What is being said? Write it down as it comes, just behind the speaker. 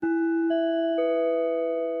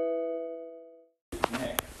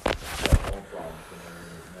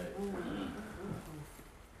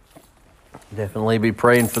Definitely be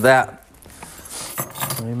praying for that.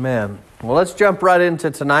 Amen. Well, let's jump right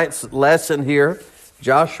into tonight's lesson here.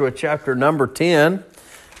 Joshua chapter number 10.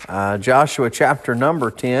 Joshua chapter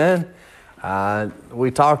number 10.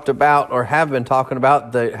 We talked about, or have been talking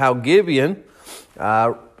about, how Gibeon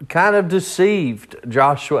kind of deceived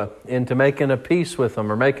Joshua into making a peace with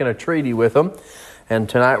them, or making a treaty with them. And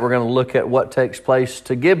tonight we're going to look at what takes place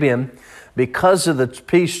to Gibeon because of the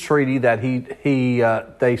peace treaty that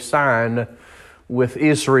they signed with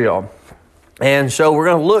Israel. And so we're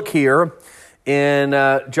going to look here in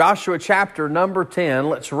Joshua chapter number 10.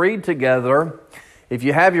 Let's read together. If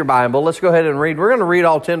you have your Bible, let's go ahead and read. We're going to read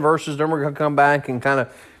all 10 verses, then we're going to come back and kind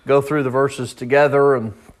of go through the verses together.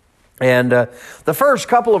 And the first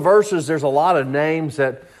couple of verses, there's a lot of names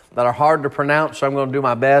that are hard to pronounce, so I'm going to do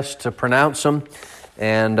my best to pronounce them.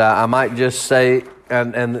 And I might just say,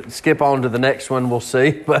 and skip on to the next one, we'll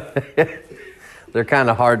see. But they're kind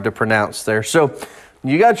of hard to pronounce there. So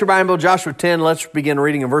you got your Bible, Joshua 10. Let's begin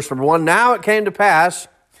reading in verse number 1. Now it came to pass,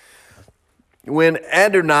 when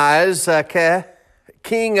Adonizedek,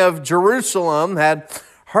 king of Jerusalem, had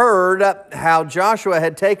heard how Joshua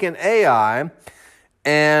had taken Ai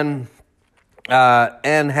and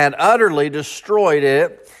had utterly destroyed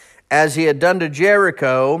it, as he had done to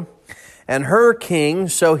Jericho and her king,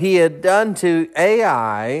 so he had done to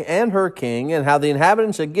Ai and her king, and how the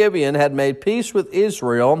inhabitants of Gibeon had made peace with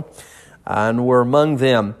Israel and were among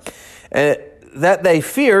them. That they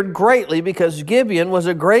feared greatly, because Gibeon was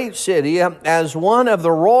a great city, as one of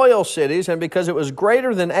the royal cities, and because it was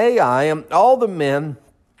greater than Ai, and all the men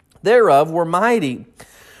thereof were mighty.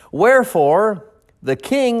 Wherefore the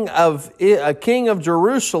king of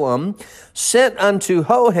Jerusalem sent unto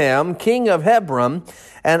Hoham, king of Hebron,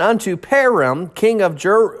 and unto Param, king of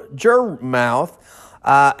Jermoth,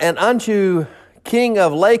 and unto king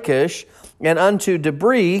of Lachish, and unto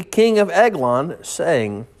Debri, king of Eglon,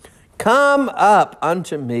 saying, Come up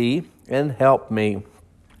unto me and help me,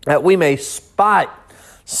 that we may smite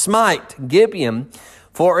Gibeon,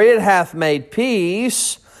 for it hath made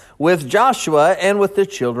peace with Joshua and with the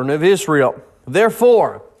children of Israel.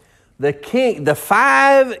 Therefore, the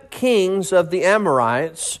 5 kings of the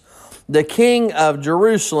Amorites, the king of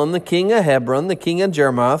Jerusalem, the king of Hebron, the king of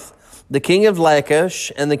Jermoth, the king of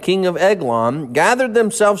Lachish, and the king of Eglon, gathered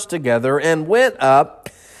themselves together and went up,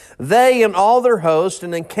 they and all their host,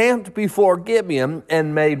 and encamped before Gibeon,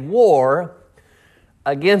 and made war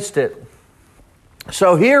against it.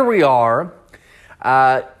 So here we are.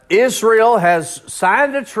 Israel has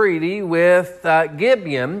signed a treaty with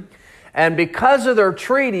Gibeon, and because of their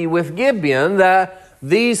treaty with Gibeon,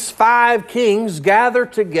 these 5 kings gather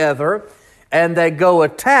together and they go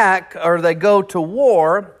attack, or they go to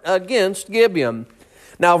war against Gibeon.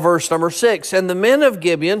 Now verse number 6, And the men of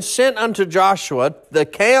Gibeon sent unto Joshua the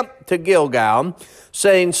camp to Gilgal,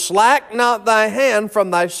 saying, Slack not thy hand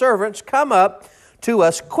from thy servants, come up to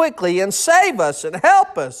us quickly, and save us, and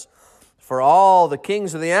help us. For all the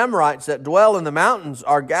kings of the Amorites that dwell in the mountains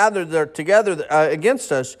are gathered there together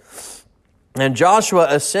against us. And Joshua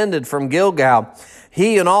ascended from Gilgal,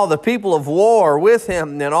 he and all the people of war with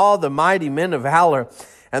him, and all the mighty men of valor.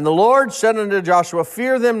 And the Lord said unto Joshua,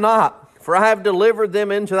 Fear them not, for I have delivered them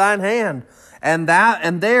into thine hand, and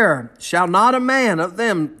there shall not a man of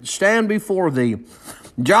them stand before thee.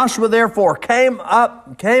 Joshua therefore came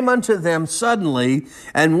unto them suddenly,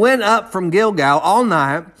 and went up from Gilgal all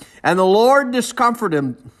night, and the Lord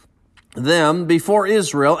discomfited them before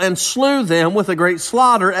Israel, and slew them with a great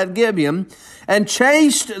slaughter at Gibeon, and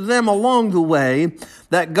chased them along the way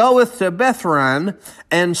that goeth to Bethran,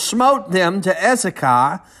 and smote them to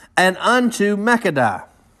Ezekah, and unto Mekkedah.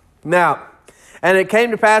 Now, and it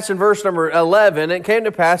came to pass in verse number 11, it came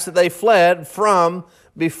to pass that they fled from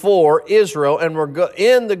before Israel, and were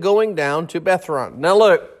in the going down to Bethran. Now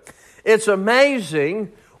look, it's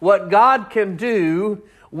amazing what God can do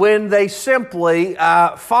when they simply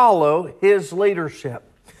follow His leadership.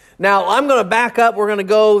 Now, I'm going to back up. We're going to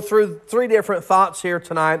go through 3 different thoughts here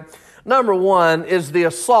tonight. Number 1 is the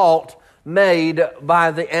assault made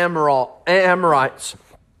by the Amorites.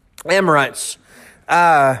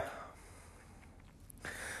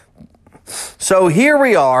 So here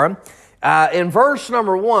we are. In verse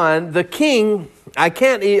number 1, the king, I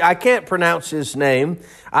can't pronounce his name.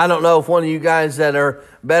 I don't know if one of you guys that are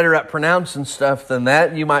better at pronouncing stuff than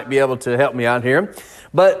that, you might be able to help me out here.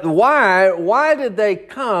 But why did they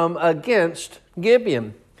come against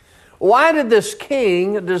Gibeon? Why did this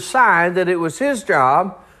king decide that it was his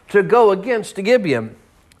job to go against Gibeon?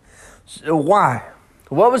 Why?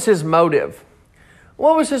 What was his motive?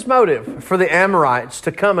 What was his motive for the Amorites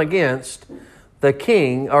to come against the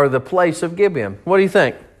king or the place of Gibeon? What do you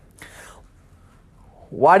think?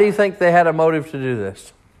 Why do you think they had a motive to do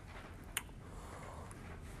this?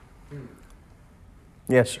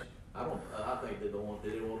 Yes, sir. I think they didn't want to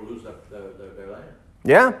lose their land.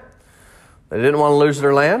 Yeah. They didn't want to lose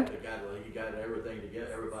their land. He got everything together,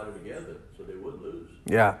 everybody together, so they wouldn't lose.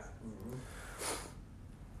 Yeah.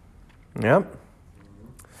 Yep.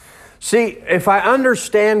 See, if I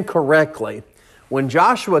understand correctly, when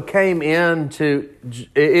Joshua came into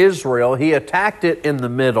Israel, he attacked it in the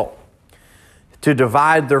middle to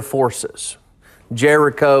divide their forces.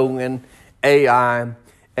 Jericho and Ai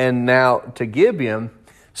and now to Gibeon.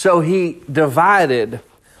 So he divided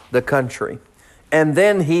the country. And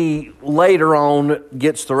then he later on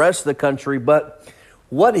gets the rest of the country. But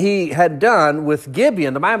what he had done with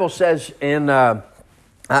Gibeon, the Bible says in, in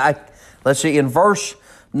verse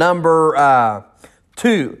number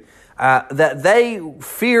 2, that they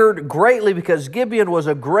feared greatly because Gibeon was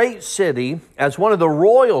a great city, as one of the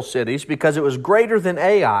royal cities, because it was greater than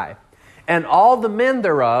Ai. And all the men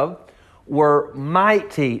thereof were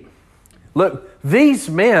mighty. Look, these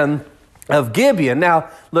men of Gibeon, now,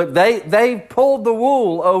 look, they pulled the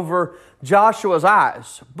wool over Joshua's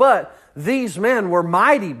eyes, but these men were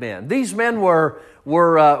mighty men. These men were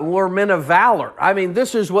men of valor. I mean,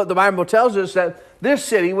 this is what the Bible tells us, that this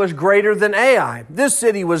city was greater than Ai. This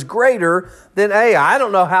city was greater than Ai. I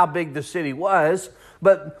don't know how big the city was,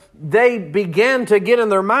 but they began to get in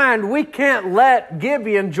their mind, we can't let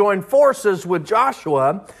Gibeon join forces with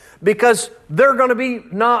Joshua because they're going to be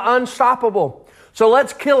unstoppable. So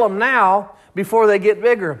let's kill them now before they get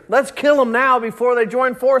bigger. Let's kill them now before they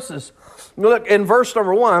join forces. Look, in verse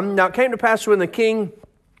number 1, now it came to pass when the king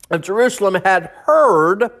of Jerusalem had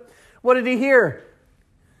heard, what did he hear?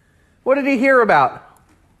 What did he hear about?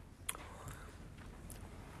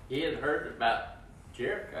 He had heard about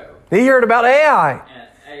Jericho. He heard about Ai.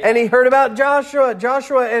 And he heard about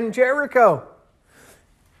Joshua and Jericho.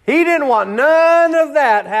 He didn't want none of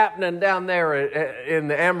that happening down there in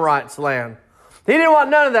the Amorites' land. He didn't want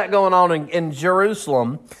none of that going on in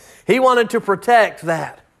Jerusalem. He wanted to protect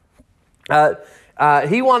that.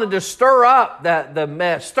 He wanted to stir up the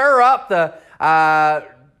mess, stir up the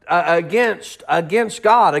against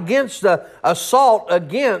God, against the assault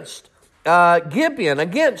against Gibeon,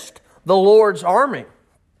 against the Lord's army.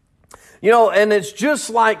 You know, and it's just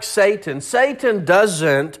like Satan. Satan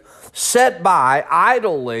doesn't sit by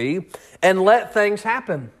idly and let things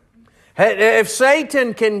happen. If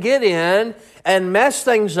Satan can get in and mess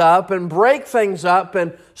things up and break things up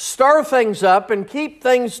and stir things up and keep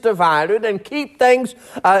things divided and keep things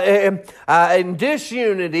in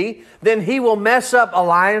disunity, then he will mess up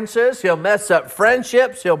alliances, he'll mess up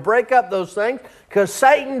friendships, he'll break up those things, because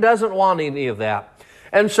Satan doesn't want any of that.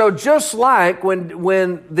 And so just like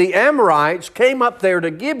when the Amorites came up there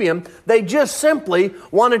to Gibeon, they just simply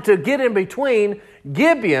wanted to get in between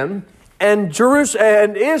Gibeon and Jerusalem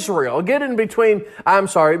and Israel, between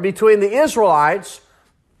the Israelites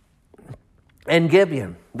and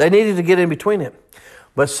Gibeon. They needed to get in between it.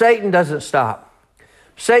 But Satan doesn't stop.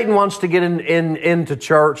 Satan wants to get into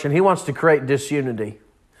church, and he wants to create disunity.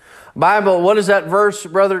 Bible, what is that verse,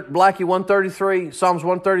 Brother Blackie, 133, Psalms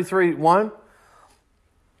 133, 1?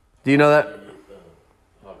 Do you know that?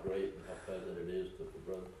 How great and how pleasant it is to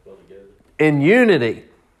dwell together. In unity.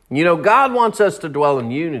 You know, God wants us to dwell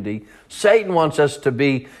in unity. Satan wants us to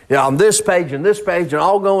be on this page and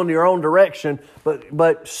all go in your own direction.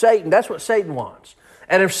 But Satan, that's what Satan wants.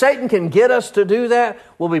 And if Satan can get us to do that,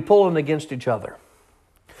 we'll be pulling against each other.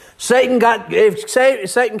 If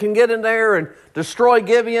Satan can get in there and destroy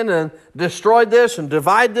Gibeon and destroy this and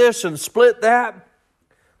divide this and split that,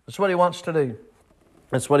 that's what he wants to do.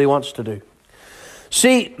 That's what he wants to do.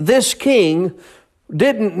 See, this king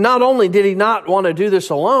not only did he not want to do this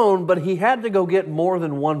alone, but he had to go get more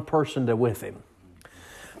than one person with him.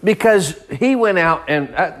 Because he went out and,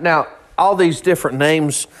 now, all these different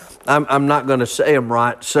names, I'm not going to say them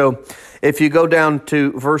right. So if you go down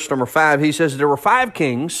to verse number 5, he says there were 5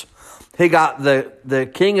 kings. He got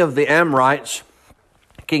the king of the Amorites,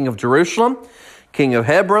 king of Jerusalem, king of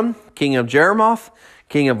Hebron, king of Jeremoth,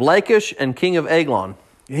 king of Lachish, and king of Eglon.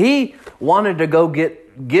 He wanted to go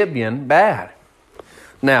get Gibeon bad.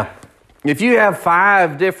 Now, if you have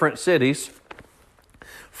 5 different cities,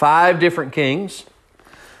 5 different kings,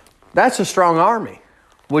 that's a strong army.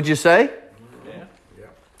 Would you say? Yeah.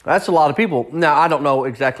 That's a lot of people. Now, I don't know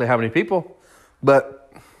exactly how many people,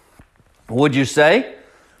 but would you say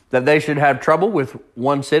that they should have trouble with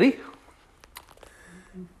one city?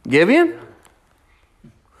 Gibeon?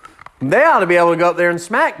 They ought to be able to go up there and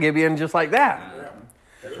smack Gibeon just like that.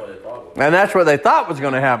 That's what they thought. And that's what they thought was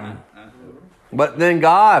going to happen. But then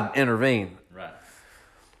God intervened. Right.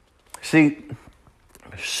 See,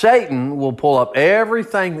 Satan will pull up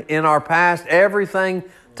everything in our past, everything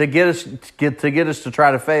to get us to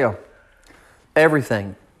try to fail.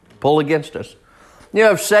 Everything. Pull against us. You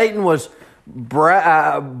know, if Satan was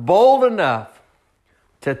bold enough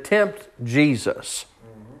to tempt Jesus,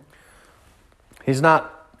 he's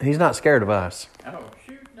not scared of us. Oh,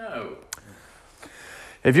 shoot, no.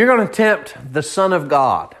 If you're going to tempt the Son of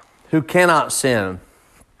God, who cannot sin,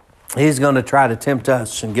 he's going to try to tempt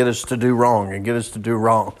us and get us to do wrong and get us to do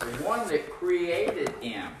wrong. The one that created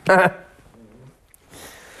him.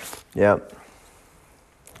 Yep.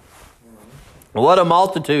 What a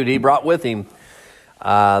multitude he brought with him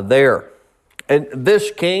there. And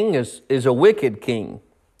this king is a wicked king.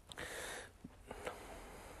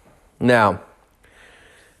 Now,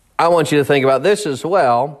 I want you to think about this as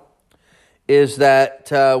well, is that,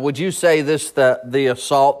 would you say this, the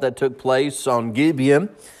assault that took place on Gibeon,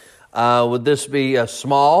 would this be a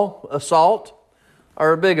small assault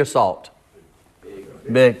or a big assault?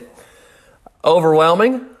 Big.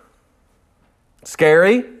 Overwhelming?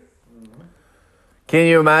 Scary? Can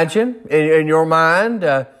you imagine in your mind,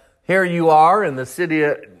 here you are in the city,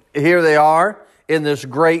 here they are in this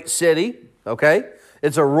great city, okay?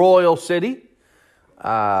 It's a royal city.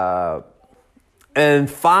 And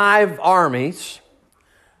 5 armies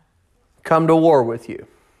come to war with you.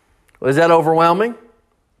 Was that overwhelming?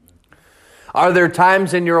 Are there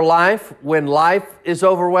times in your life when life is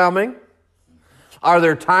overwhelming? Are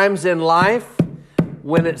there times in life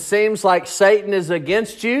when it seems like Satan is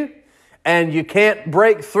against you and you can't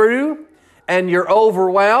break through and you're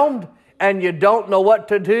overwhelmed and you don't know what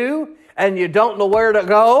to do and you don't know where to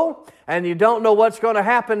go and you don't know what's going to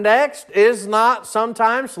happen next? Is not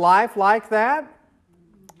sometimes life like that?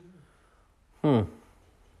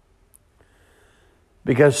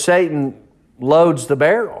 Because Satan loads the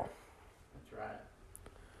barrel. That's right.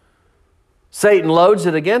 Satan loads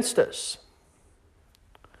it against us.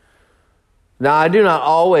 Now, I do not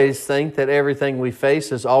always think that everything we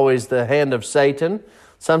face is always the hand of Satan.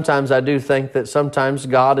 Sometimes I do think that sometimes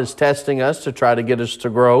God is testing us to try to get us to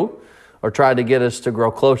grow or try to get us to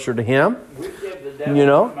grow closer to Him. We give the devil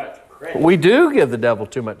too much credit. We do give the devil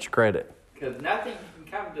too much credit. Because nothing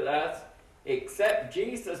can come to us except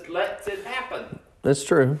Jesus lets it happen. That's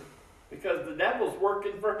true. Because the devil's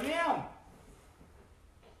working for him.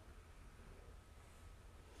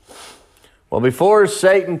 Well, before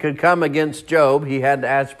Satan could come against Job, he had to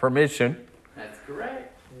ask permission. That's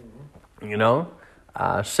correct. You know,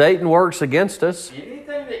 Satan works against us.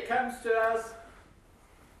 Anything that comes to us,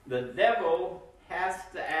 the devil has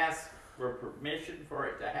to ask for permission for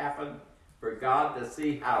it to happen, for God to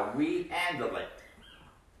see how we handle it.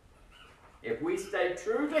 If we stay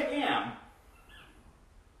true to Him,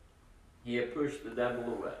 He'll push the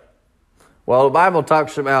devil away. Well, the Bible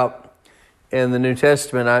talks about in the New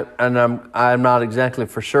Testament, I'm not exactly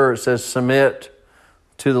for sure, it says submit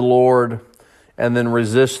to the Lord and then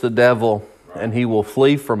resist the devil, right, and he will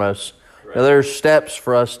flee from us. Right. Now, there's steps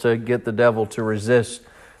for us to get the devil to resist.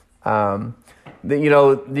 You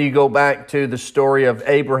go back to the story of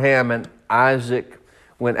Abraham and Isaac.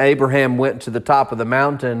 When Abraham went to the top of the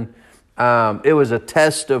mountain, it was a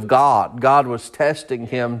test of God. God was testing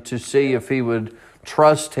him to see if he would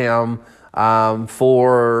trust him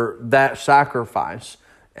for that sacrifice.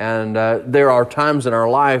 And there are times in our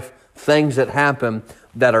life, things that happen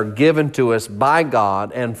that are given to us by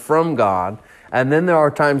God and from God. And then there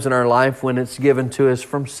are times in our life when it's given to us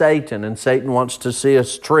from Satan. And Satan wants to see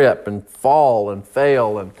us trip and fall and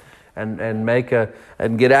fail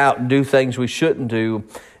and get out and do things we shouldn't do.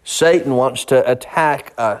 Satan wants to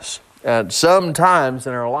attack us. And sometimes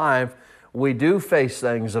in our life, we do face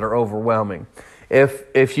things that are overwhelming.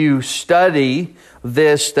 If you study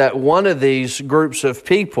this, that one of these groups of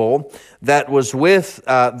people that was with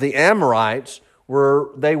the Amorites,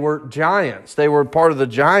 they were giants. They were part of the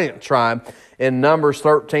giant tribe. In Numbers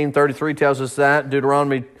 13:33 tells us that.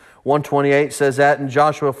 Deuteronomy 1:28 says that. And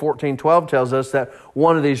Joshua 14:12 tells us that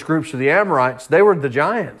one of these groups of the Amorites, they were the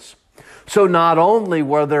giants. So not only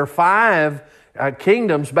were there 5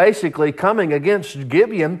 kingdoms basically coming against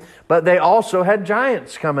Gibeon, but they also had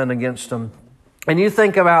giants coming against them. And you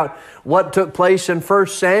think about what took place in 1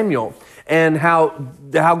 Samuel and how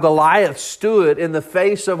Goliath stood in the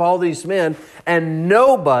face of all these men and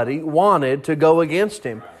nobody wanted to go against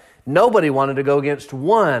him. Nobody wanted to go against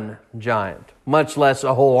one giant, much less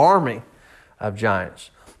a whole army of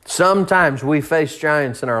giants. Sometimes we face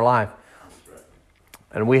giants in our life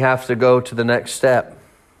and we have to go to the next step.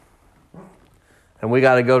 And we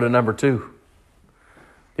got to go to number 2. You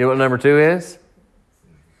know what number 2 is?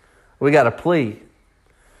 We got to plea.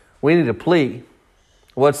 We need to plea.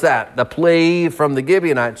 What's that? The plea from the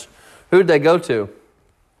Gibeonites. Who'd they go to?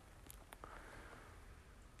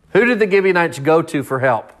 Who did the Gibeonites go to for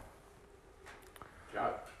help?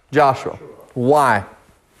 Joshua. Why?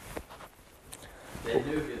 They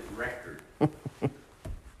knew his record.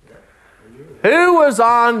 Who was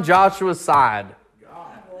on Joshua's side?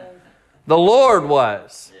 The Lord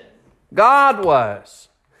was. God was.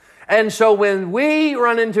 And so when we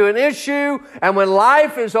run into an issue and when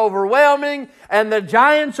life is overwhelming and the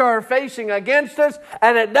giants are facing against us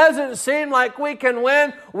and it doesn't seem like we can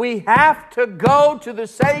win, we have to go to the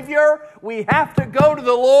Savior. We have to go to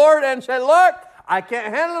the Lord and say, look, I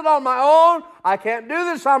can't handle it on my own. I can't do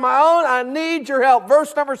this on my own. I need your help.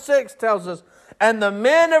 Verse number 6 tells us, and the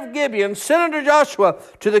men of Gibeon sent unto Joshua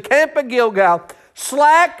to the camp of Gilgal,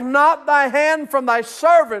 slack not thy hand from thy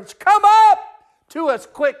servants. Come up to us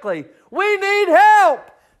quickly. We need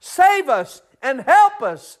help. Save us and help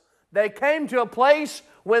us. They came to a place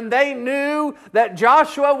when they knew that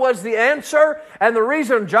Joshua was the answer. And the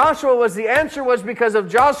reason Joshua was the answer was because of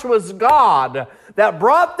Joshua's God that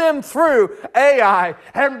brought them through Ai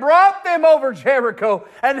and brought them over Jericho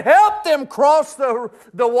and helped them cross the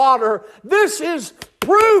water. This is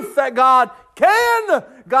proof that God can,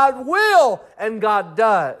 God will, and God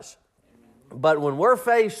does. But when we're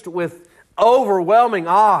faced with overwhelming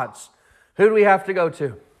odds, who do we have to go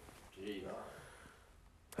to?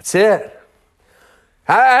 That's it.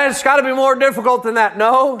 It's got to be more difficult than that.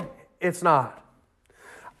 No, it's not.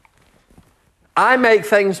 I make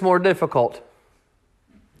things more difficult.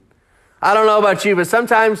 I don't know about you, but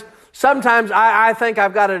sometimes I think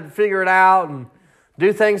I've got to figure it out and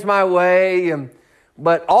do things my way.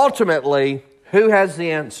 But ultimately, who has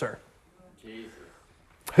the answer? Jesus.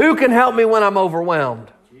 Who can help me when I'm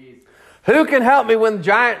overwhelmed? Jesus. Who can help me when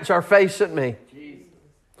giants are facing me? Jesus.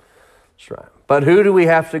 That's right. But who do we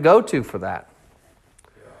have to go to for that?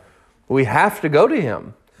 We have to go to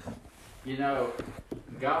Him. You know,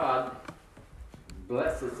 God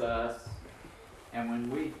blesses us, and when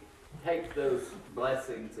we take those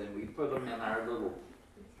blessings and we put them in our little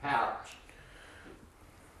pouch,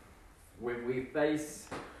 when we face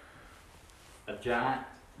a giant,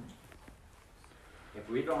 if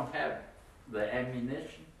we don't have the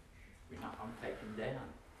ammunition, we're not going to take him down.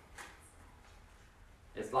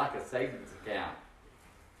 It's like a savings account.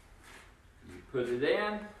 You put it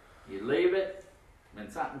in, you leave it. When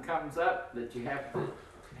something comes up that you have to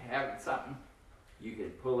have something, you can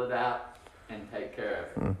pull it out and take care of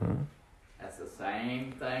it. Mm-hmm. That's the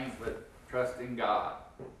same thing with trusting God.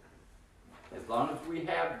 As long as we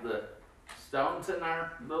have the stones in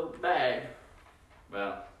our little bag,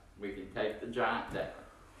 well, we can take the giant down.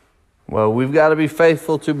 Well, we've got to be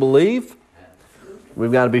faithful to believe.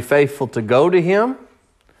 We've got to be faithful to go to Him.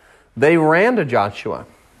 They ran to Joshua.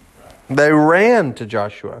 They ran to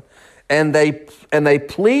Joshua. And they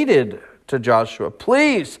pleaded to Joshua,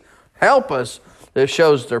 please help us. It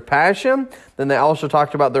shows their passion. Then they also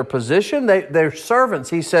talked about their position. They're servants.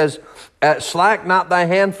 He says, slack not thy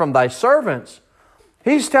hand from thy servants.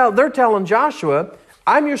 They're telling Joshua,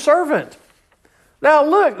 I'm your servant. Now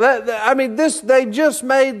look, they just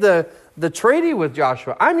made the treaty with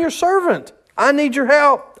Joshua. I'm your servant. I need your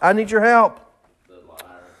help. I need your help.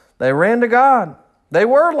 They ran to God. They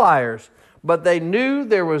were liars. But they knew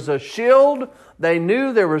there was a shield. They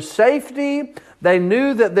knew there was safety. They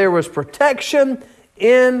knew that there was protection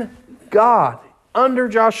in God, under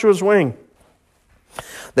Joshua's wing.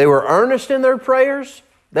 They were earnest in their prayers.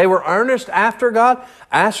 They were earnest after God,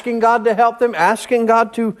 asking God to help them, asking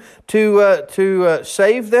God to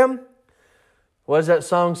save them. What does that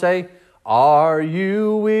song say? Are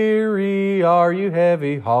you weary? Are you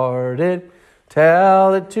heavy-hearted?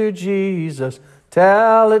 Tell it to Jesus.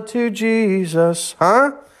 Tell it to Jesus.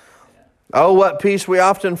 Huh? Oh, what peace we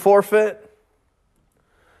often forfeit.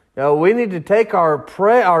 You know, we need to take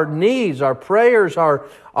our needs, our prayers, the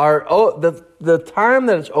time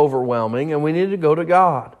that it's overwhelming, and we need to go to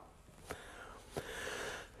God.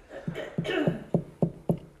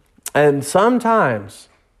 And sometimes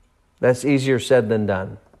that's easier said than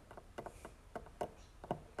done.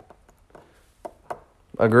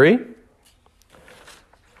 Agree?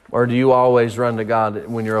 Or do you always run to God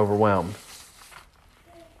when you're overwhelmed?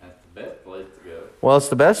 That's the best place to go. Well, it's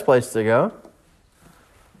the best place to go.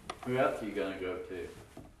 Who else are you going to go to?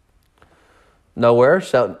 Nowhere.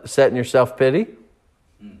 Set in your self-pity.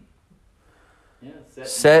 Yeah,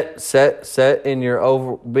 Set in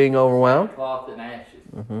your being overwhelmed. Cloth and ashes.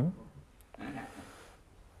 Mm-hmm.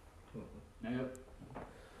 Nope.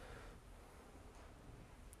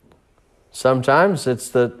 Sometimes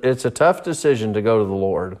it's a tough decision to go to the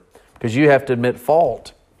Lord because you have to admit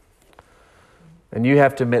fault. And you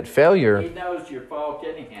have to admit failure. He knows your fault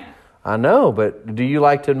anyhow. I know, but do you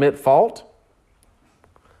like to admit fault?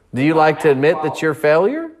 Do you like to admit that you're a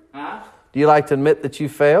failure? Huh? Do you like to admit that you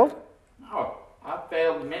failed? No, I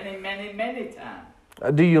failed many, many, many times.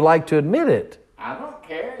 Do you like to admit it? I don't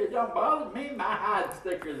care. It don't bother me. My hide's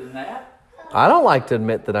thicker than that. I don't like to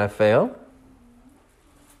admit that I failed.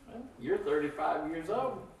 Well, you're 35 years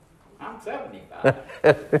old. I'm 75.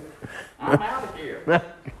 I'm out of here.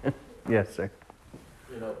 Yes, sir.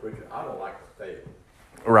 You know, preacher, I don't like to fail,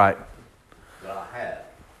 Right, but I have.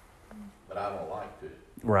 But I don't like to.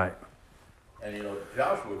 right. And you know,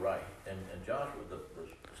 Joshua, right? And Joshua, the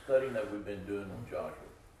studying that we've been doing on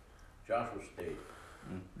Joshua stayed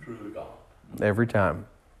true to God. Every time.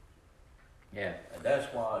 Yeah. And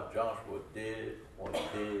that's why Joshua did what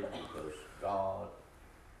he did, because God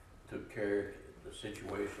took care of the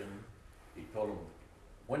situation. He told him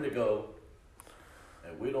when to go,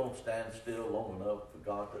 and we don't stand still long enough for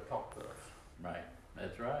God to talk to us. Right.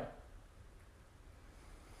 That's right.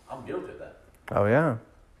 I'm guilty of that. Oh, yeah.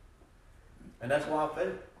 And that's why I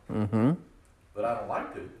failed. Mm-hmm. But I don't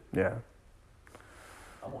like to. Yeah.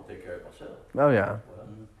 I'm going to take care of myself. Oh, yeah. Well,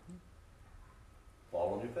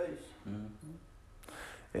 fall on your face.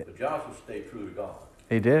 It- But Joshua stayed true to God.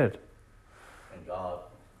 He did. And God.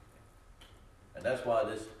 And that's why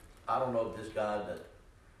I don't know if this guy that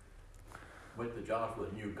went to Joshua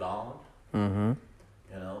knew God, Mm-hmm.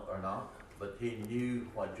 you know, or not. But he knew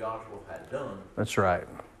what Joshua had done, That's right.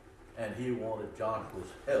 and he wanted Joshua's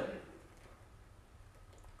help.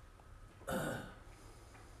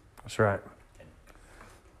 That's right.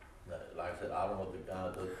 Like I said, I don't know if the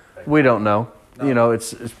guy does. We don't know. No. You know,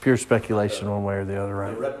 it's pure speculation one way or the other, The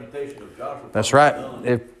right? reputation of Joshua. That's right. Done,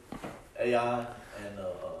 If Ai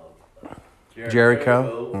and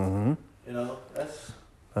Jericho. Mm-hmm. You know,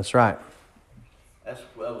 That's right. that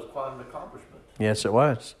was quite an accomplishment. Yes, it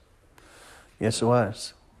was. Yes, it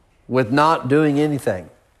was. With not doing anything.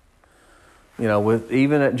 You know, with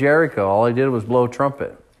even at Jericho, all he did was blow a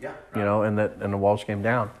trumpet. Yeah. Right. You know, and the walls came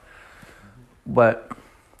down. But,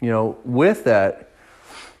 you know, with that,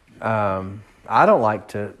 I don't like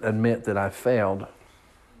to admit that I failed,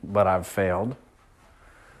 but I've failed.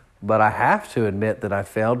 But I have to admit that I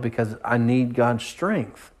failed because I need God's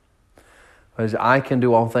strength. Because I can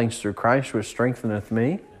do all things through Christ, which strengtheneth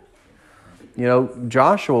me. You know,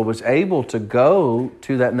 Joshua was able to go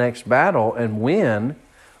to that next battle and win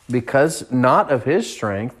because not of his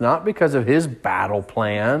strength, not because of his battle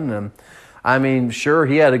plan. And I mean, sure,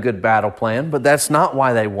 he had a good battle plan, but that's not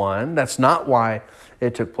why they won. That's not why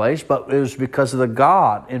it took place, but it was because of the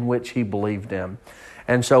God in which he believed in.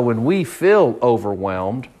 And so when we feel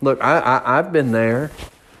overwhelmed, look, I've been there.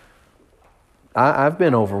 I've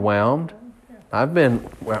been overwhelmed. I've been,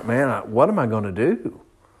 well, man, what am I going to do?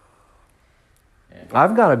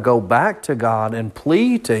 I've got to go back to God and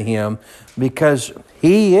plead to him because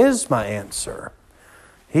he is my answer.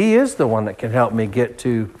 He is the one that can help me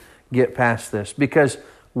get past this. Because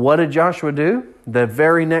what did Joshua do? The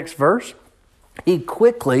very next verse, he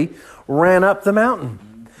quickly ran up the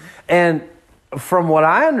mountain. And from what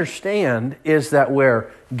I understand is that where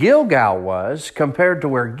Gilgal was compared to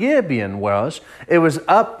where Gibeon was, it was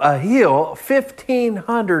up a hill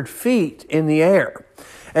 1,500 feet in the air.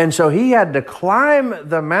 And so he had to climb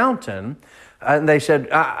the mountain. And they said,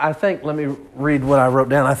 I think, let me read what I wrote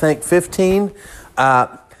down. I think 15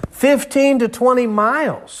 to 20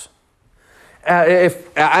 miles.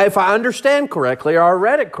 If I understand correctly, or I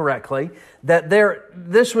read it correctly, that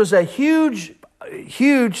this was a huge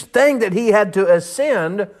thing that he had to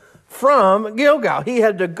ascend from Gilgal. He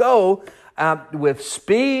had to go with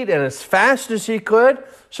speed and as fast as he could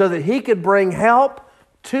so that he could bring help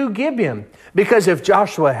to Gibeon. Because if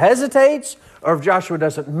Joshua hesitates or if Joshua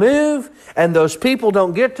doesn't move and those people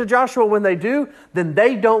don't get to Joshua when they do, then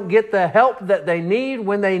they don't get the help that they need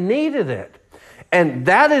when they needed it. And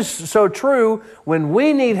that is so true. When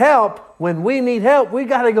we need help, we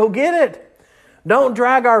got to go get it. Don't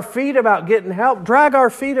drag our feet about getting help. Drag our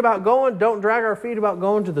feet about going. Don't drag our feet about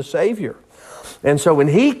going to the Savior. And so when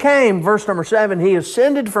he came, verse number 7, he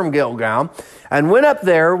ascended from Gilgal and went up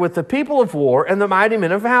there with the people of war and the mighty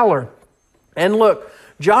men of valor. And look,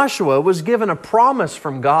 Joshua was given a promise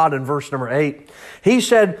from God in verse number 8. He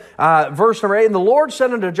said, verse number 8, and the Lord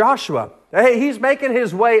said unto Joshua, hey, he's making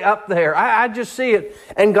his way up there. I just see it.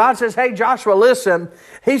 And God says, hey, Joshua, listen.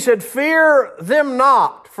 He said, fear them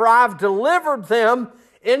not, for I've delivered them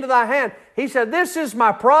into thy hand. He said, this is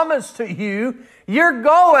my promise to you. You're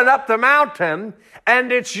going up the mountain,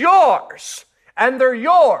 and it's yours. And they're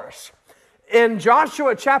yours. in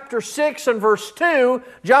Joshua chapter 6 and verse 2,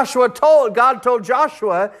 God told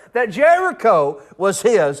Joshua that Jericho was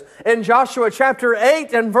his. In Joshua chapter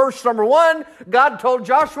 8 and verse number 1, God told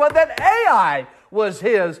Joshua that Ai was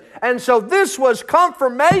his. And so this was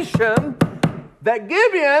confirmation that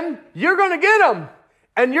Gibeon, you're going to get them.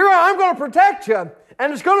 And I'm going to protect you.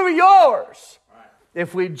 And it's going to be yours.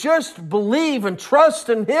 If we just believe and trust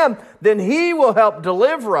in Him, then He will help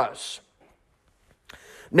deliver us.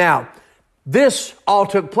 Now, this all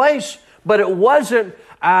took place, but it wasn't,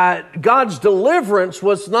 God's deliverance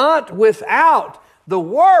was not without the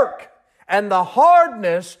work and the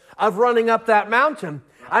hardness of running up that mountain.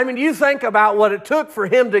 I mean, you think about what it took for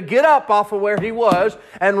him to get up off of where he was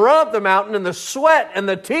and run up the mountain, and the sweat and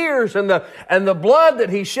the tears and the blood that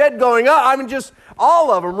he shed going up. I mean, just all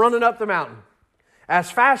of them running up the mountain as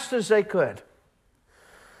fast as they could.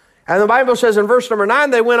 And the Bible says in verse number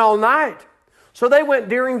 9, they went all night. So they went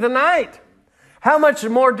during the night. How much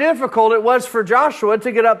more difficult it was for Joshua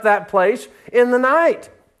to get up that place in the night.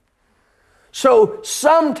 So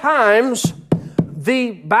sometimes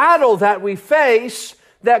the battle that we face,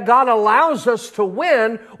 that God allows us to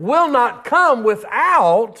win, will not come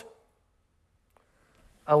without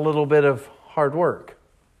a little bit of hard work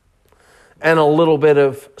and a little bit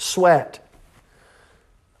of sweat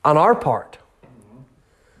on our part.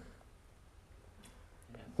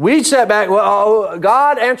 We sit back, well,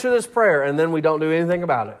 God, answer this prayer, and then we don't do anything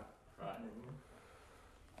about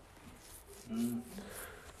it.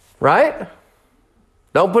 Right?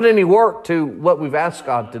 Don't put any work to what we've asked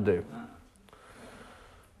God to do.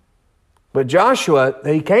 But Joshua,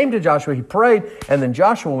 he came to Joshua, he prayed, and then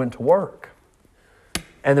Joshua went to work.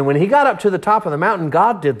 And then when he got up to the top of the mountain,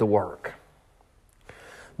 God did the work.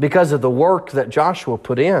 Because of the work that Joshua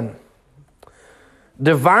put in.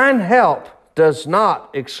 Divine help does not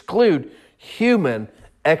exclude human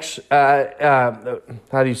exertion.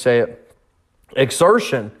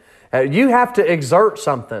 You have to exert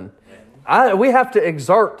something. We have to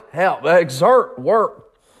exert help, exert work.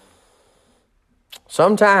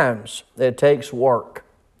 Sometimes it takes work.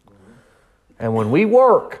 And when we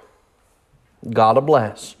work, God will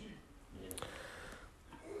bless.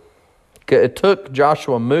 It took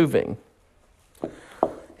Joshua moving.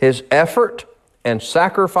 His effort and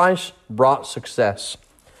sacrifice brought success.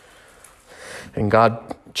 And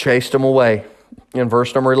God chased him away. In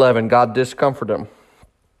verse number 11, God discomforted him.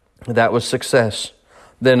 That was success.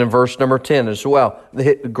 Then in verse number 10 as well,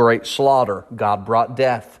 the great slaughter. God brought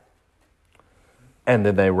death. And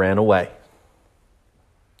then they ran away.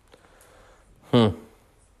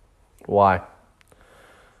 Why?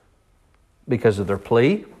 Because of their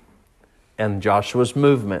plea and Joshua's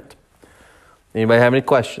movement. Anybody have any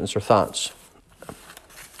questions or thoughts?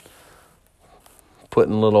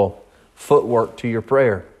 Putting little footwork to your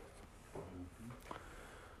prayer.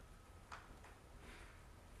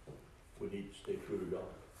 We need to stay true to God.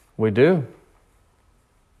 We do.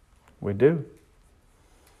 We do.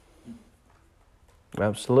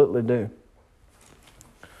 Absolutely do.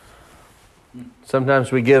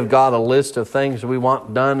 Sometimes we give God a list of things we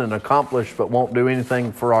want done and accomplished, but won't do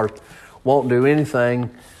anything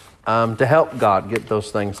to help God get those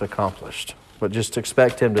things accomplished. But just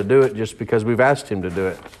expect Him to do it just because we've asked Him to do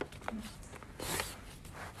it.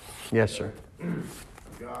 Yes, sir.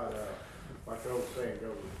 God, like the old saying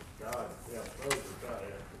goes, God helps those who try to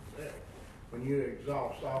help themselves. When you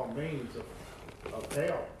exhaust all means of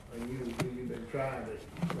help, and you've been trying to,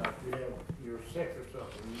 like you're sick or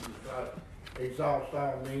something, you try to exhaust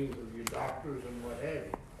all means of your doctors and what have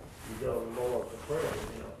you. You go to the Lord for prayer,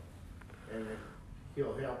 and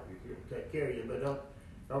He'll help you. He'll take care of you. But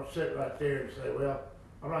don't sit right there and say, well,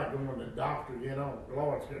 I'm not going to the doctor, the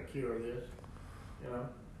Lord's going to cure this,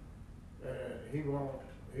 He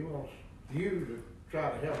wants you to try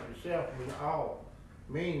to help yourself when all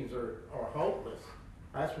means are hopeless.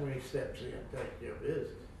 That's when He steps in and takes care of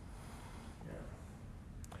business.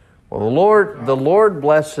 Well, the Lord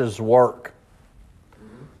blesses work.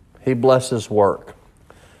 He blesses work.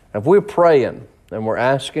 If we're praying and we're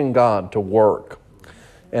asking God to work,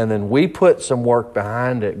 and then we put some work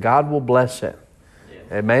behind it, God will bless it.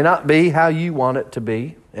 It may not be how you want it to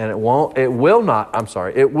be, and it will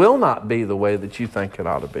not be the way that you think it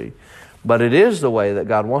ought to be. But it is the way that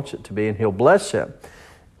God wants it to be, and He'll bless it.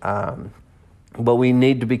 But we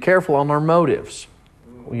need to be careful on our motives.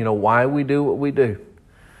 Why we do what we do.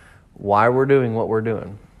 Why we're doing what we're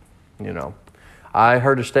doing. I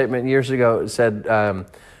heard a statement years ago. It said,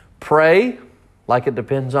 pray like it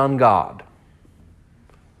depends on God.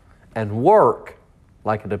 And work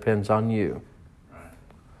like it depends on you.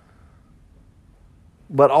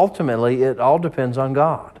 But ultimately, it all depends on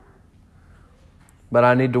God. but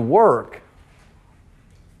I need to work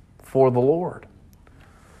for the Lord.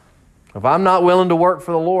 If I'm not willing to work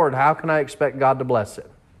for the Lord, how can I expect God to bless it?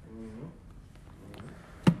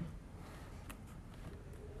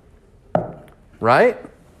 Right?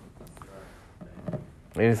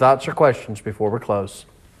 Any thoughts or questions before we close?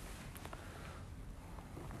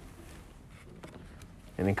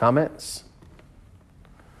 Any comments?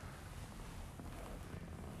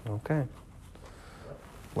 Okay.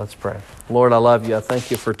 Let's pray. Lord, I love you. I thank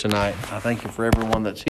you for tonight. I thank you for everyone that's here.